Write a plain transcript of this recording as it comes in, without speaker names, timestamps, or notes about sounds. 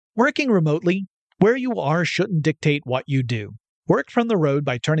Working remotely, where you are shouldn't dictate what you do. Work from the road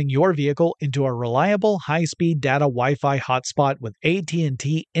by turning your vehicle into a reliable high-speed data Wi-Fi hotspot with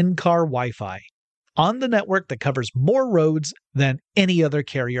AT&T in-car Wi-Fi. On the network that covers more roads than any other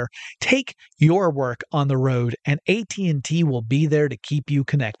carrier, take your work on the road and AT&T will be there to keep you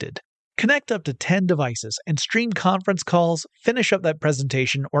connected. Connect up to 10 devices and stream conference calls, finish up that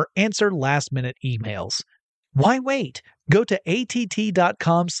presentation, or answer last-minute emails. Why wait? Go to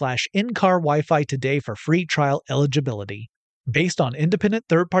att.com/in-car Wi-Fi today for free trial eligibility. Based on independent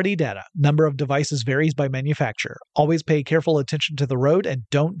third-party data, number of devices varies by manufacturer. Always pay careful attention to the road and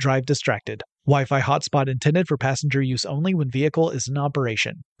don't drive distracted. Wi-Fi hotspot intended for passenger use only when vehicle is in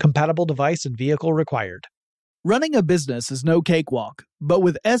operation. Compatible device and vehicle required. Running a business is no cakewalk, but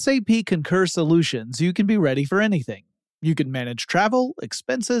with SAP Concur Solutions, you can be ready for anything. You can manage travel,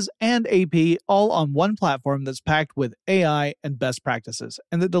 expenses, and AP all on one platform that's packed with AI and best practices,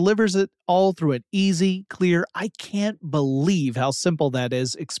 and that delivers it all through an easy, clear, I can't believe how simple that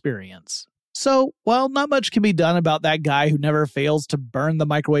is experience. So, while not much can be done about that guy who never fails to burn the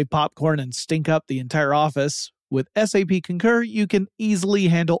microwave popcorn and stink up the entire office, with SAP Concur, you can easily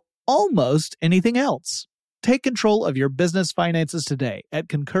handle almost anything else. Take control of your business finances today at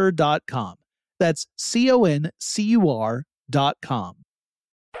concur.com. That's concur.com.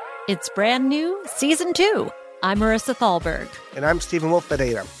 It's brand new, Season 2. I'm Marissa Thalberg. And I'm Stephen Wolf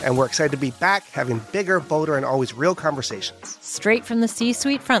Pereira, and we're excited to be back having bigger, bolder, and always real conversations. Straight from the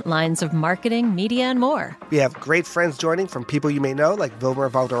C-suite front lines of marketing, media, and more. We have great friends joining from people you may know, like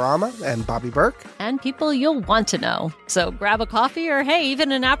Vilmer Valderrama and Bobby Burke. And people you'll want to know. So grab a coffee or, hey,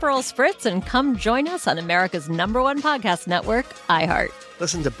 even an Aperol Spritz and come join us on America's #1 podcast network, iHeart.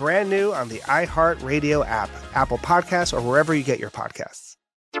 Listen to Brand New on the iHeart Radio app, Apple Podcasts, or wherever you get your podcasts.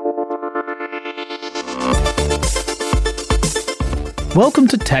 Welcome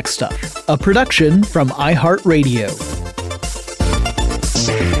to Tech Stuff, a production from iHeartRadio.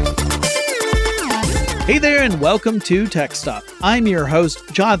 Hey there, and welcome to Tech Stuff. I'm your host,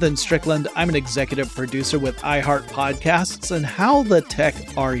 Jonathan Strickland. I'm an executive producer with iHeart Podcasts, and how the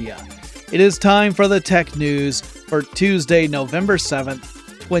tech are ya? It is time for the tech news for Tuesday, November 7th,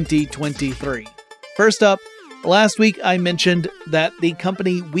 2023. First up, last week I mentioned that the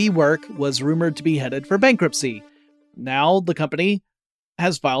company WeWork was rumored to be headed for bankruptcy. Now the company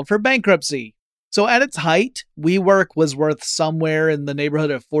has filed for bankruptcy. So at its height, WeWork was worth somewhere in the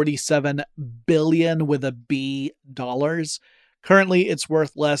neighborhood of $47 billion with a B dollars. Currently, it's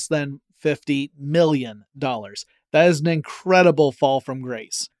worth less than $50 million. That is an incredible fall from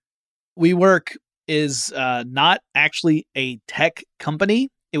grace. WeWork is not actually a tech company.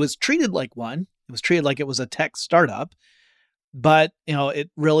 It was treated like one. It was treated like it was a tech startup. But,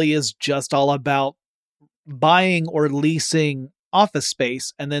 it really is just all about buying or leasing office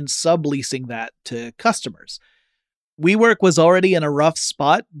space and then subleasing that to customers. WeWork was already in a rough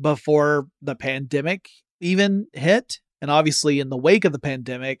spot before the pandemic even hit. And obviously in the wake of the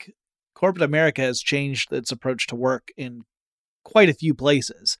pandemic, corporate America has changed its approach to work in quite a few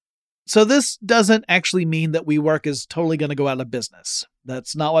places. So this doesn't actually mean that WeWork is totally going to go out of business.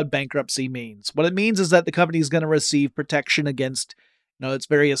 That's not what bankruptcy means. What it means is that the company is going to receive protection against, its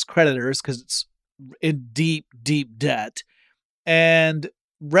various creditors because it's in deep, deep debt. And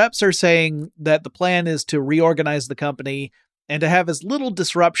reps are saying that the plan is to reorganize the company and to have as little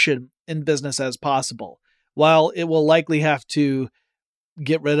disruption in business as possible. While it will likely have to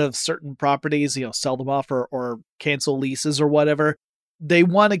get rid of certain properties, sell them off or cancel leases or whatever, they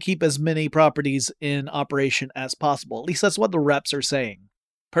want to keep as many properties in operation as possible. At least that's what the reps are saying.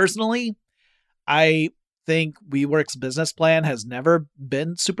 Personally, I think WeWork's business plan has never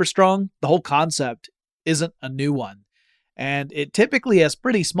been super strong. The whole concept isn't a new one. And it typically has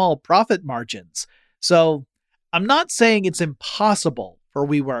pretty small profit margins. So I'm not saying it's impossible for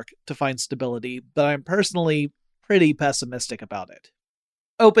WeWork to find stability, but I'm personally pretty pessimistic about it.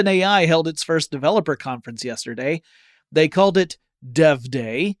 OpenAI held its first developer conference yesterday. They called it Dev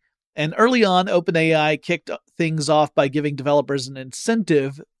Day. And early on, OpenAI kicked things off by giving developers an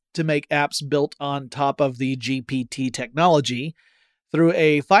incentive to make apps built on top of the GPT technology through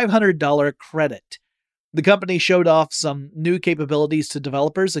a $500 credit. The company showed off some new capabilities to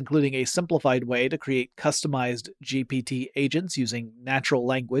developers, including a simplified way to create customized GPT agents using natural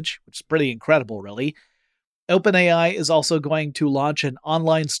language, which is pretty incredible, really. OpenAI is also going to launch an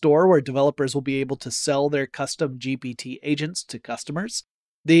online store where developers will be able to sell their custom GPT agents to customers.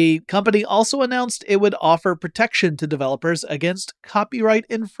 The company also announced it would offer protection to developers against copyright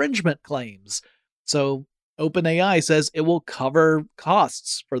infringement claims. So OpenAI says it will cover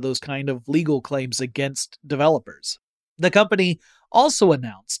costs for those kind of legal claims against developers. The company also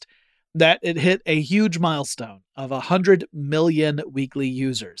announced that it hit a huge milestone of 100 million weekly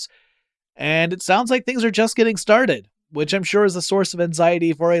users. And it sounds like things are just getting started, which I'm sure is a source of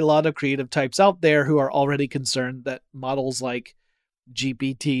anxiety for a lot of creative types out there who are already concerned that models like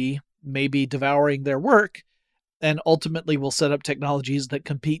GPT may be devouring their work and ultimately will set up technologies that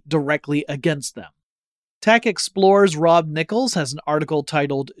compete directly against them. Tech Explorer's Rob Nichols has an article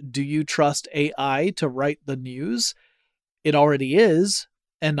titled, "Do You Trust AI to Write the News? It Already Is,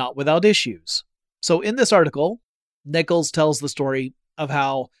 and Not Without Issues." So in this article, Nichols tells the story of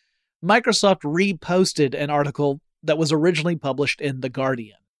how Microsoft reposted an article that was originally published in The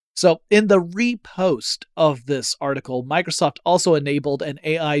Guardian. So in the repost of this article, Microsoft also enabled an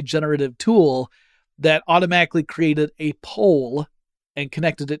AI generative tool that automatically created a poll and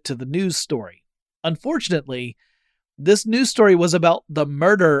connected it to the news story. Unfortunately, this news story was about the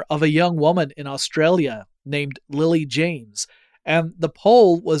murder of a young woman in Australia named Lily James, and the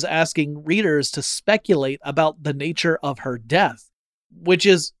poll was asking readers to speculate about the nature of her death, which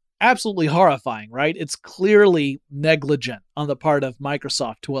is absolutely horrifying, right? It's clearly negligent on the part of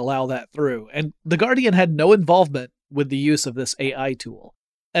Microsoft to allow that through, and The Guardian had no involvement with the use of this AI tool.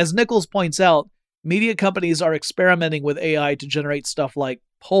 As Nichols points out, media companies are experimenting with AI to generate stuff like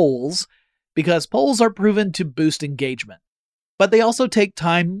polls, because polls are proven to boost engagement. But they also take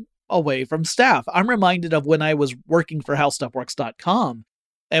time away from staff. I'm reminded of when I was working for HowStuffWorks.com,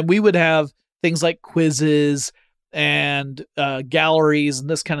 and we would have things like quizzes and galleries and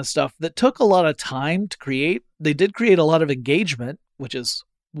this kind of stuff that took a lot of time to create. They did create a lot of engagement, which is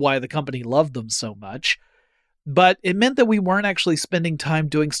why the company loved them so much. But it meant that we weren't actually spending time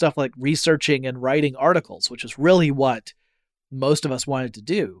doing stuff like researching and writing articles, which is really what most of us wanted to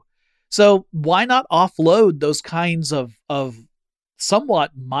do. So why not offload those kinds of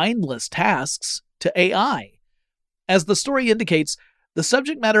somewhat mindless tasks to AI? As the story indicates, the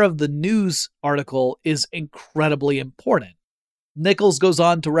subject matter of the news article is incredibly important. Nichols goes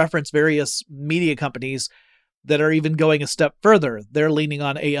on to reference various media companies that are even going a step further. They're leaning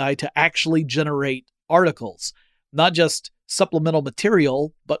on AI to actually generate articles, not just supplemental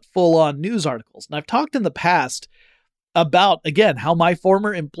material, but full-on news articles. And I've talked in the past about, again, how my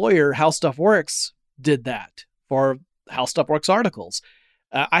former employer, How Stuff Works, did that for How Stuff Works articles.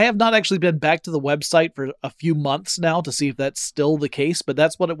 I have not actually been back to the website for a few months now to see if that's still the case, but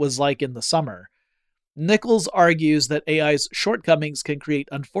that's what it was like in the summer. Nichols argues that AI's shortcomings can create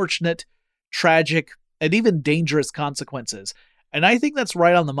unfortunate, tragic, and even dangerous consequences. And I think that's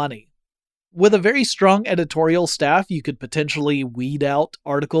right on the money. With a very strong editorial staff, you could potentially weed out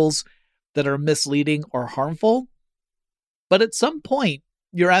articles that are misleading or harmful. But at some point,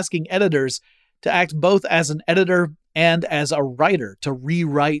 you're asking editors to act both as an editor and as a writer, to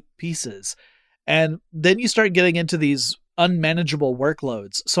rewrite pieces. And then you start getting into these unmanageable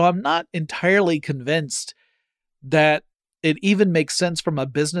workloads. So I'm not entirely convinced that it even makes sense from a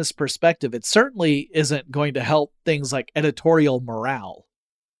business perspective. It certainly isn't going to help things like editorial morale.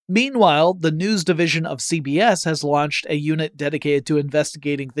 Meanwhile, the news division of CBS has launched a unit dedicated to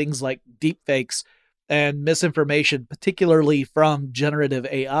investigating things like deepfakes and misinformation, particularly from generative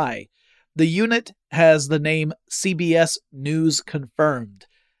AI. The unit has the name CBS News Confirmed,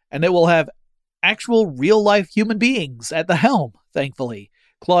 and it will have actual real-life human beings at the helm, thankfully.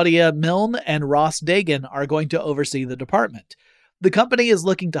 Claudia Milne and Ross Dagan are going to oversee the department. The company is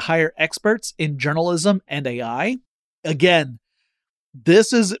looking to hire experts in journalism and AI. Again,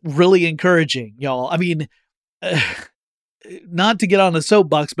 this is really encouraging, y'all. I mean, not to get on a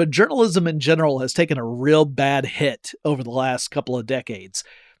soapbox, but journalism in general has taken a real bad hit over the last couple of decades.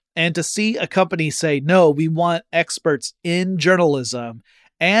 And to see a company say, no, we want experts in journalism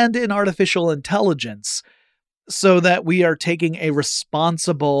and in artificial intelligence so that we are taking a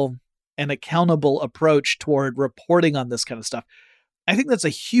responsible and accountable approach toward reporting on this kind of stuff, I think that's a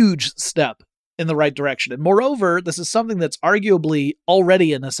huge step in the right direction. And moreover, this is something that's arguably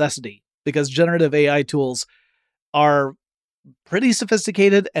already a necessity because generative AI tools are pretty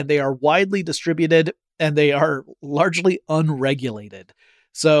sophisticated and they are widely distributed and they are largely unregulated.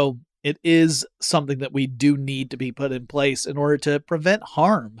 So it is something that we do need to be put in place in order to prevent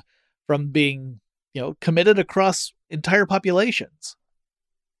harm from being, committed across entire populations.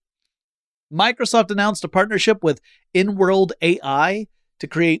 Microsoft announced a partnership with InWorld AI to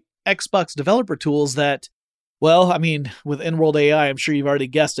create Xbox developer tools that, with InWorld AI, I'm sure you've already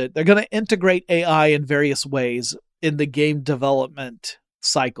guessed it, they're going to integrate AI in various ways in the game development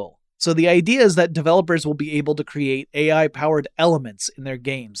cycle. So the idea is that developers will be able to create AI-powered elements in their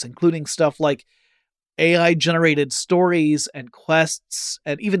games, including stuff like AI-generated stories and quests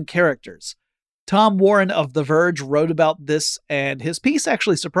and even characters. Tom Warren of The Verge wrote about this, and his piece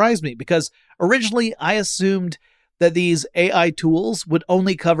actually surprised me because originally I assumed that these AI tools would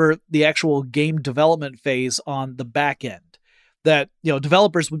only cover the actual game development phase on the back end. That,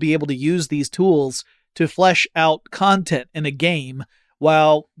 developers would be able to use these tools to flesh out content in a game,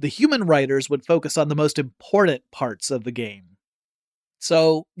 while the human writers would focus on the most important parts of the game.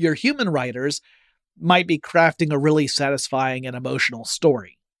 So your human writers might be crafting a really satisfying and emotional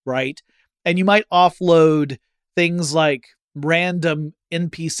story, right? And you might offload things like random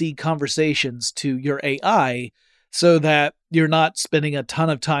NPC conversations to your AI so that you're not spending a ton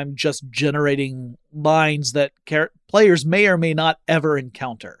of time just generating lines that players may or may not ever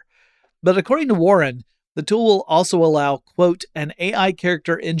encounter. But according to Warren, the tool will also allow, quote, an AI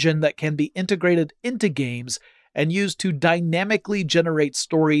character engine that can be integrated into games and used to dynamically generate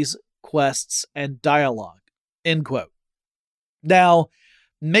stories, quests, and dialogue, end quote. Now,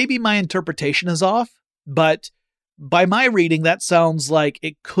 maybe my interpretation is off, but by my reading, that sounds like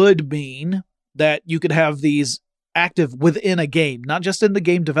it could mean that you could have these active within a game, not just in the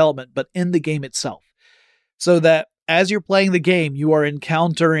game development, but in the game itself. So that as you're playing the game, you are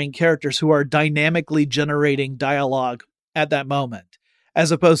encountering characters who are dynamically generating dialogue at that moment,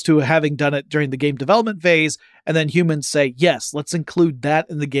 as opposed to having done it during the game development phase, and then humans say, yes, let's include that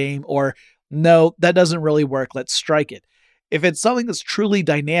in the game, or no, that doesn't really work, let's strike it. If it's something that's truly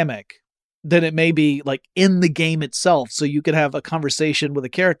dynamic, then it may be like in the game itself, so you could have a conversation with a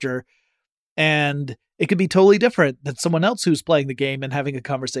character, and it could be totally different than someone else who's playing the game and having a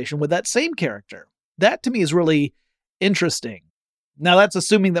conversation with that same character. That to me is really interesting. Now that's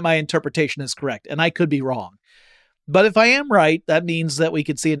assuming that my interpretation is correct, and I could be wrong. But if I am right, that means that we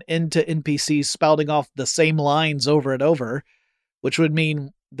could see an end to NPCs spouting off the same lines over and over, which would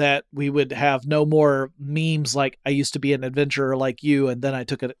mean that we would have no more memes like, I used to be an adventurer like you, and then I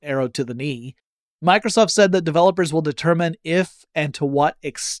took an arrow to the knee. Microsoft said that developers will determine if and to what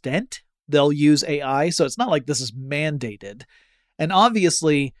extent they'll use AI, so it's not like this is mandated. And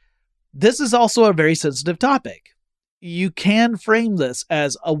obviously, this is also a very sensitive topic. You can frame this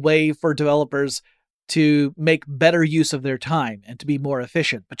as a way for developers to make better use of their time and to be more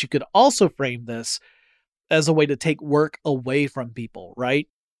efficient, but you could also frame this as a way to take work away from people, right?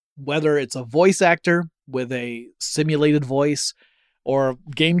 Whether it's a voice actor with a simulated voice, or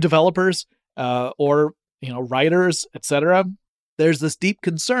game developers, or writers, etc. There's this deep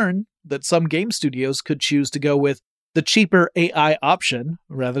concern that some game studios could choose to go with the cheaper AI option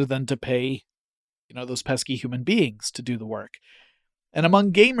rather than to pay, those pesky human beings to do the work. And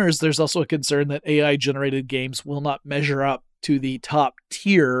among gamers, there's also a concern that AI-generated games will not measure up to the top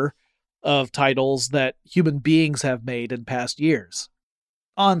tier of titles that human beings have made in past years.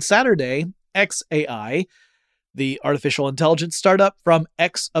 On Saturday, xAI, the artificial intelligence startup from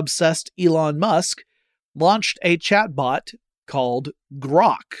X-obsessed Elon Musk, launched a chatbot called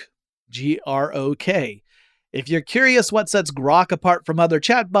Grok, Grok. If you're curious what sets Grok apart from other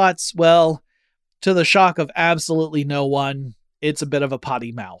chatbots, well, to the shock of absolutely no one, it's a bit of a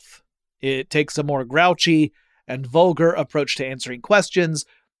potty mouth. It takes a more grouchy and vulgar approach to answering questions,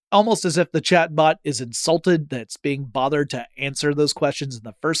 almost as if the chatbot is insulted that it's being bothered to answer those questions in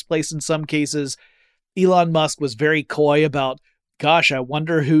the first place in some cases. Elon Musk was very coy about, gosh, I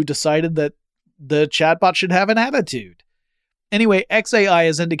wonder who decided that the chatbot should have an attitude. Anyway, xAI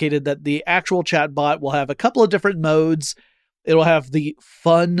has indicated that the actual chatbot will have a couple of different modes. It'll have the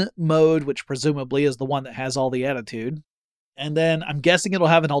fun mode, which presumably is the one that has all the attitude. And then I'm guessing it'll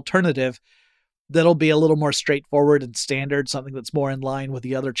have an alternative that'll be a little more straightforward and standard, something that's more in line with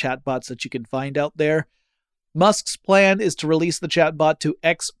the other chatbots that you can find out there. Musk's plan is to release the chatbot to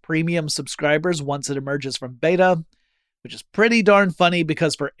X Premium subscribers once it emerges from beta, which is pretty darn funny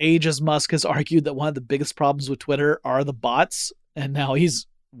because for ages Musk has argued that one of the biggest problems with Twitter are the bots, and now he's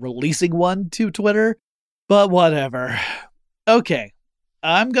releasing one to Twitter. But whatever. Okay,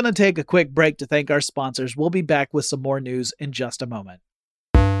 I'm going to take a quick break to thank our sponsors. We'll be back with some more news in just a moment.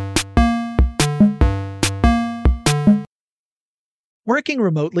 Working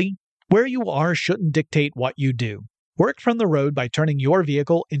remotely, where you are shouldn't dictate what you do. Work from the road by turning your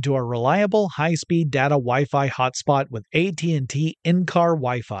vehicle into a reliable high-speed data Wi-Fi hotspot with AT&T in-car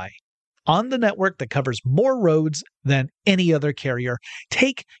Wi-Fi. On the network that covers more roads than any other carrier,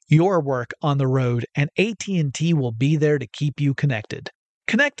 take your work on the road and AT&T will be there to keep you connected.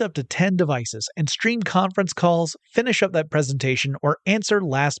 Connect up to 10 devices and stream conference calls, finish up that presentation, or answer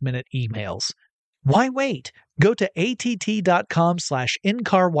last-minute emails. Why wait? Go to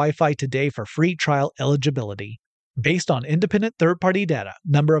att.com/in-car Wi-Fi today for free trial eligibility. Based on independent third-party data,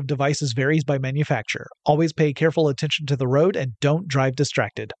 number of devices varies by manufacturer. Always pay careful attention to the road and don't drive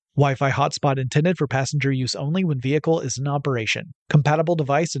distracted. Wi-Fi hotspot intended for passenger use only when vehicle is in operation. Compatible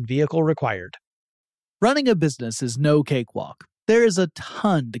device and vehicle required. Running a business is no cakewalk. There is a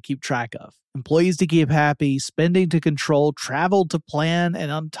ton to keep track of. Employees to keep happy, spending to control, travel to plan, and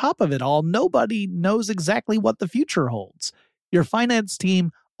on top of it all, nobody knows exactly what the future holds. Your finance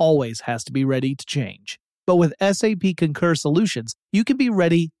team always has to be ready to change. But with SAP Concur Solutions, you can be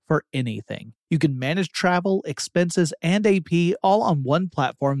ready for anything. You can manage travel, expenses, and AP all on one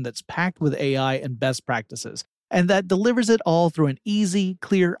platform that's packed with AI and best practices, and that delivers it all through an easy,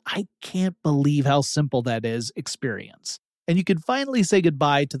 clear, I can't believe how simple that is experience. And you can finally say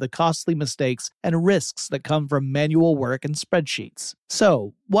goodbye to the costly mistakes and risks that come from manual work and spreadsheets.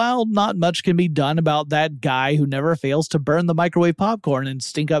 So, while not much can be done about that guy who never fails to burn the microwave popcorn and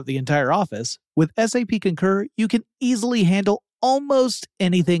stink up the entire office, with SAP Concur, you can easily handle almost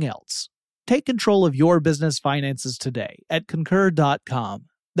anything else. Take control of your business finances today at concur.com.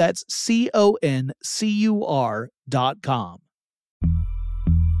 That's CONCUR.com.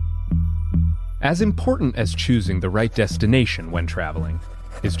 As important as choosing the right destination when traveling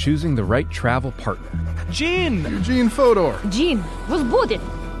is choosing the right travel partner. Eugene Fodor. Gene, возбудит.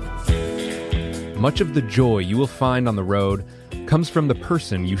 Much of the joy you will find on the road comes from the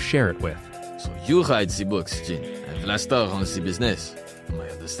person you share it with. So you write the books, Gene, and Vlasta runs the business. I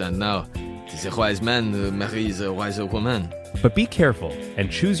understand now. It is a wise man marries a wiser woman. But be careful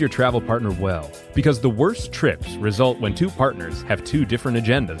and choose your travel partner well, because the worst trips result when two partners have two different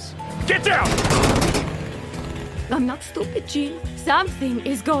agendas. Get down! I'm not stupid, Gene. Something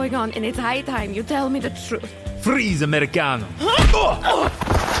is going on, and it's high time you tell me the truth. Freeze, Americano.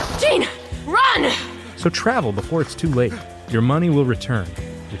 Gene, run! So travel before it's too late. Your money will return,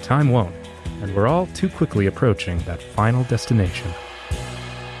 your time won't, and we're all too quickly approaching that final destination.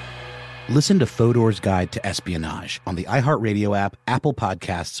 Listen to Fodor's Guide to Espionage on the iHeartRadio app, Apple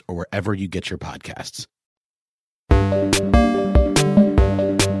Podcasts, or wherever you get your podcasts.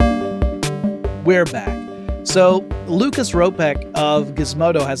 We're back. So, Lucas Ropek of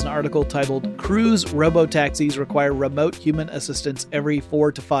Gizmodo has an article titled, Cruise Robotaxis Require Remote Human Assistance Every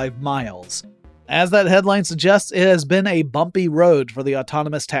 4 to 5 Miles. As that headline suggests, it has been a bumpy road for the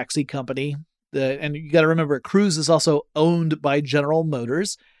autonomous taxi company. And you got to remember, Cruise is also owned by General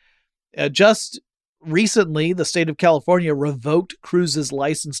Motors. Just recently, the state of California revoked Cruise's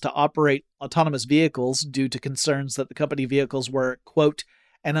license to operate autonomous vehicles due to concerns that the company vehicles were, quote,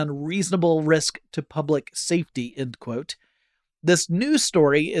 an unreasonable risk to public safety, end quote. This news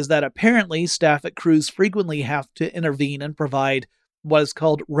story is that apparently staff at Cruise frequently have to intervene and provide what is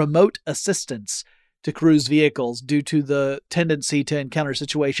called remote assistance to Cruise vehicles due to the tendency to encounter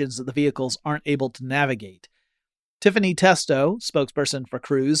situations that the vehicles aren't able to navigate. Tiffany Testo, spokesperson for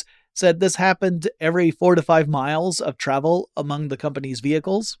Cruise, said this happened every 4 to 5 miles of travel among the company's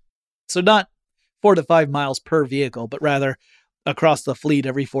vehicles. So not 4 to 5 miles per vehicle, but rather across the fleet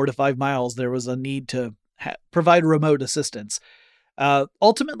every 4 to 5 miles there was a need to provide remote assistance.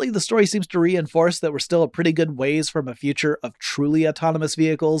 Ultimately, the story seems to reinforce that we're still a pretty good ways from a future of truly autonomous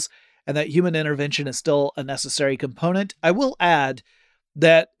vehicles and that human intervention is still a necessary component. I will add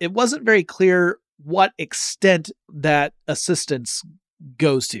that it wasn't very clear what extent that assistance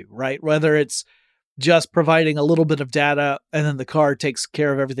goes to, right? Whether it's just providing a little bit of data and then the car takes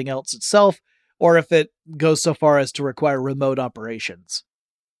care of everything else itself, or if it goes so far as to require remote operations.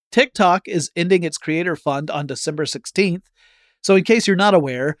 TikTok is ending its Creator Fund on December 16th. So in case you're not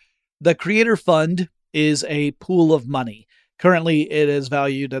aware, the Creator Fund is a pool of money. Currently, it is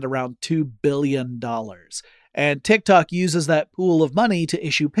valued at around $2 billion. And TikTok uses that pool of money to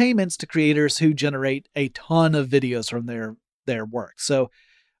issue payments to creators who generate a ton of videos from their work.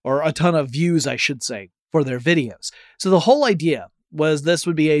 Or a ton of views, I should say, for their videos. So the whole idea was this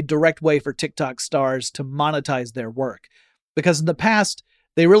would be a direct way for TikTok stars to monetize their work. Because in the past,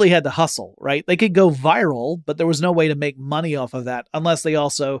 they really had to hustle, right? They could go viral, but there was no way to make money off of that unless they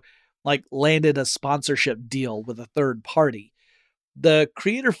also landed a sponsorship deal with a third party. The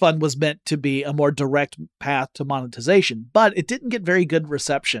Creator Fund was meant to be a more direct path to monetization, but it didn't get very good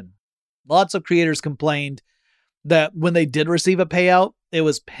reception. Lots of creators complained that when they did receive a payout, it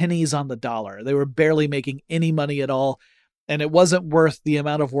was pennies on the dollar. They were barely making any money at all, and it wasn't worth the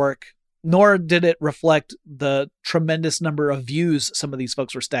amount of work, nor did it reflect the tremendous number of views some of these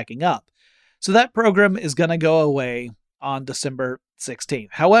folks were stacking up. So that program is going to go away on December 16th.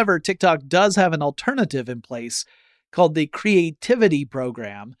 However, TikTok does have an alternative in place called the Creativity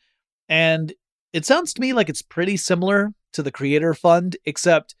Program, and it sounds to me like it's pretty similar to the Creator Fund,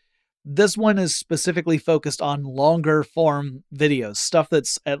 except this one is specifically focused on longer form videos, stuff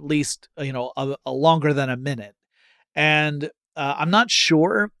that's at least, a longer than a minute. And I'm not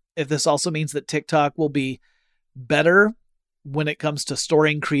sure if this also means that TikTok will be better when it comes to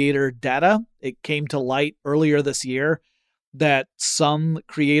storing creator data. It came to light earlier this year that some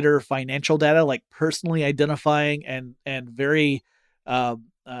creator financial data, like personally identifying and very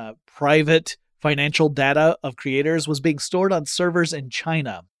private financial data of creators, was being stored on servers in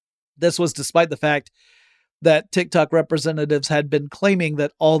China. This was despite the fact that TikTok representatives had been claiming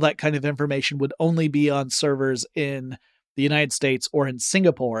that all that kind of information would only be on servers in the United States or in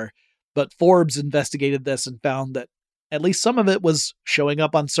Singapore. But Forbes investigated this and found that at least some of it was showing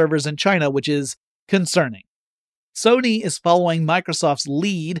up on servers in China, which is concerning. Sony is following Microsoft's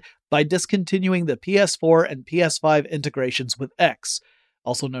lead by discontinuing the PS4 and PS5 integrations with X,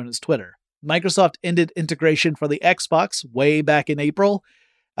 also known as Twitter. Microsoft ended integration for the Xbox way back in April.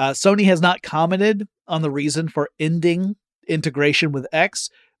 Sony has not commented on the reason for ending integration with X,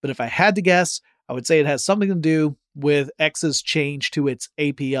 but if I had to guess, I would say it has something to do with X's change to its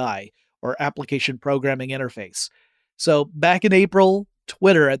API, or Application Programming Interface. So back in April,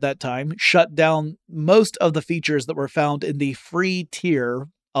 Twitter at that time shut down most of the features that were found in the free tier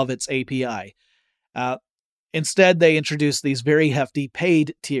of its API. Instead, they introduced these very hefty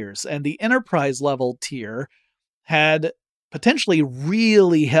paid tiers, and the enterprise level tier had potentially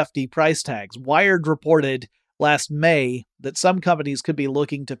really hefty price tags. Wired reported last May that some companies could be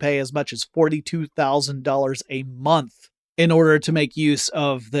looking to pay as much as $42,000 a month in order to make use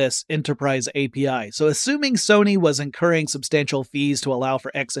of this enterprise API. So assuming Sony was incurring substantial fees to allow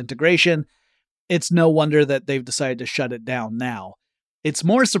for X integration, it's no wonder that they've decided to shut it down now. It's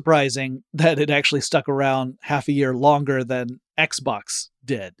more surprising that it actually stuck around half a year longer than Xbox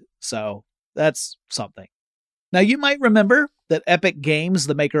did. So that's something. Now, you might remember that Epic Games,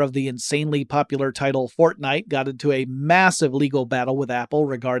 the maker of the insanely popular title Fortnite, got into a massive legal battle with Apple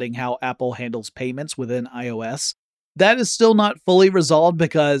regarding how Apple handles payments within iOS. That is still not fully resolved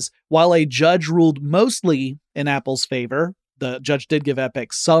because while a judge ruled mostly in Apple's favor, the judge did give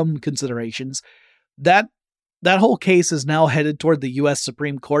Epic some considerations, that whole case is now headed toward the U.S.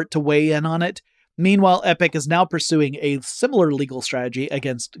 Supreme Court to weigh in on it. Meanwhile, Epic is now pursuing a similar legal strategy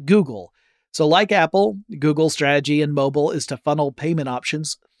against Google. So like Apple, Google's strategy in mobile is to funnel payment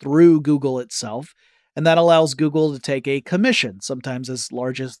options through Google itself, and that allows Google to take a commission, sometimes as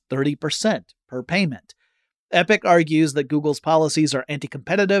large as 30% per payment. Epic argues that Google's policies are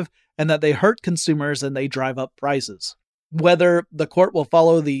anti-competitive and that they hurt consumers and they drive up prices. Whether the court will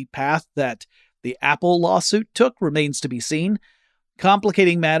follow the path that the Apple lawsuit took remains to be seen.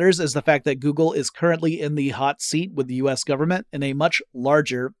 Complicating matters is the fact that Google is currently in the hot seat with the US government in a much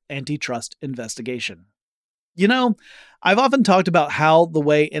larger antitrust investigation. You know, I've often talked about how the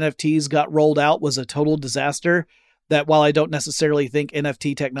way NFTs got rolled out was a total disaster, that while I don't necessarily think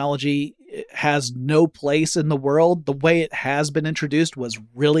NFT technology has no place in the world, the way it has been introduced was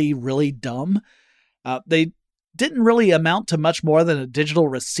really, really dumb. They didn't really amount to much more than a digital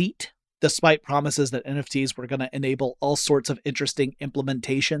receipt, despite promises that NFTs were going to enable all sorts of interesting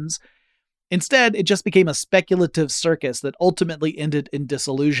implementations. Instead, it just became a speculative circus that ultimately ended in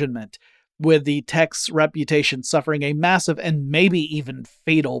disillusionment, with the tech's reputation suffering a massive and maybe even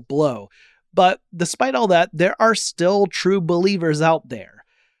fatal blow. But despite all that, there are still true believers out there.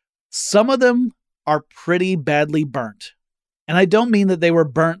 Some of them are pretty badly burnt. And I don't mean that they were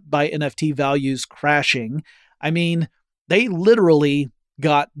burnt by NFT values crashing. I mean, they literally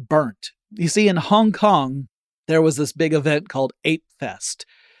got burnt. You see, in Hong Kong, there was this big event called Ape Fest,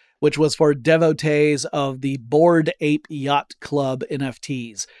 which was for devotees of the Bored Ape Yacht Club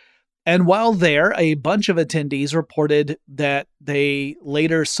NFTs. And while there, a bunch of attendees reported that they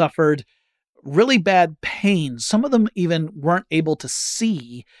later suffered really bad pain. Some of them even weren't able to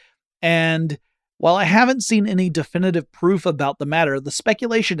see. And while I haven't seen any definitive proof about the matter, the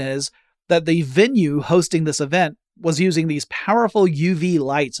speculation is that the venue hosting this event was using these powerful UV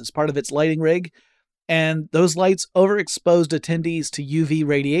lights as part of its lighting rig, and those lights overexposed attendees to UV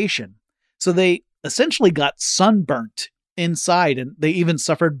radiation. So they essentially got sunburnt inside, and they even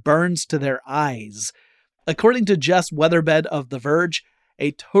suffered burns to their eyes. According to Jess Weatherbed of The Verge,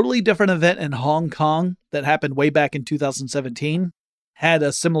 a totally different event in Hong Kong that happened way back in 2017 had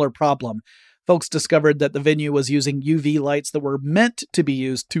a similar problem. Folks discovered that the venue was using UV lights that were meant to be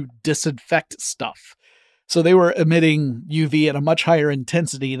used to disinfect stuff. So they were emitting UV at a much higher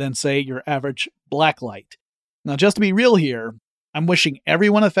intensity than, say, your average black light. Now, just to be real here, I'm wishing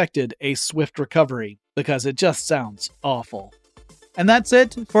everyone affected a swift recovery because it just sounds awful. And that's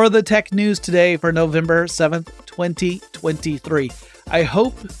it for the tech news today for November 7th, 2023. I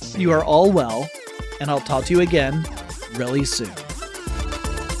hope you are all well, and I'll talk to you again really soon.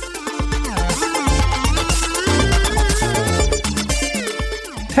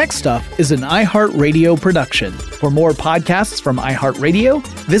 Tech Stuff is an iHeartRadio production. For more podcasts from iHeartRadio,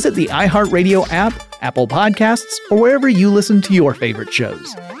 visit the iHeartRadio app, Apple Podcasts, or wherever you listen to your favorite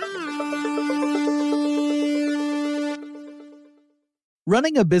shows.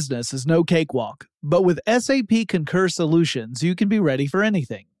 Running a business is no cakewalk, but with SAP Concur Solutions, you can be ready for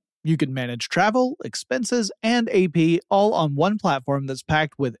anything. You can manage travel, expenses, and AP all on one platform that's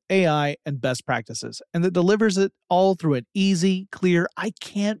packed with AI and best practices, and that delivers it all through an easy, clear, I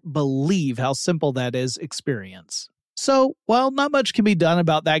can't believe how simple that is experience. So, while not much can be done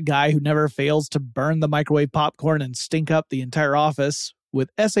about that guy who never fails to burn the microwave popcorn and stink up the entire office,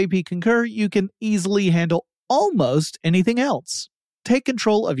 with SAP Concur, you can easily handle almost anything else. Take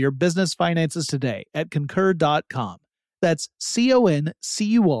control of your business finances today at concur.com. That's CONCUR.com.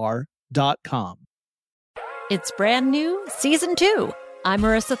 It's brand new, Season 2. I'm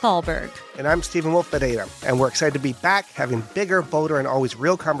Marissa Thalberg. And I'm Stephen Wolf-Bedeta, and we're excited to be back having bigger, bolder, and always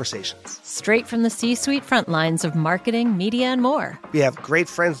real conversations. Straight from the C-suite front lines of marketing, media, and more. We have great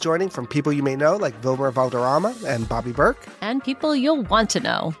friends joining from people you may know, like Wilmer Valderrama and Bobby Burke. And people you'll want to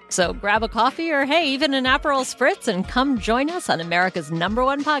know. So grab a coffee or, hey, even an Aperol Spritz and come join us on America's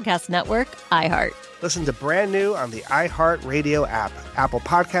 #1 podcast network, iHeart. Listen to brand new on the iHeart Radio app, Apple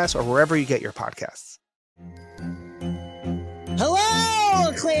Podcasts, or wherever you get your podcasts. Hello,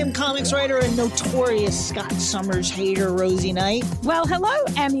 acclaimed comics writer and notorious Scott Summers hater, Rosie Knight. Well, hello,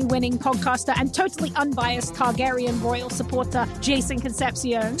 Emmy-winning podcaster and totally unbiased Targaryen royal supporter, Jason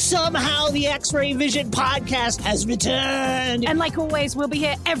Concepcion. Somehow the X-Ray Vision podcast has returned. And like always, we'll be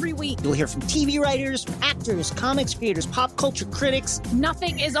here every week. You'll hear from TV writers, actors, comics creators, pop culture critics.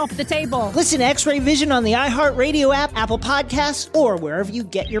 Nothing is off the table. Listen to X-Ray Vision on the iHeartRadio app, Apple Podcasts, or wherever you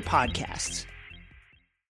get your podcasts.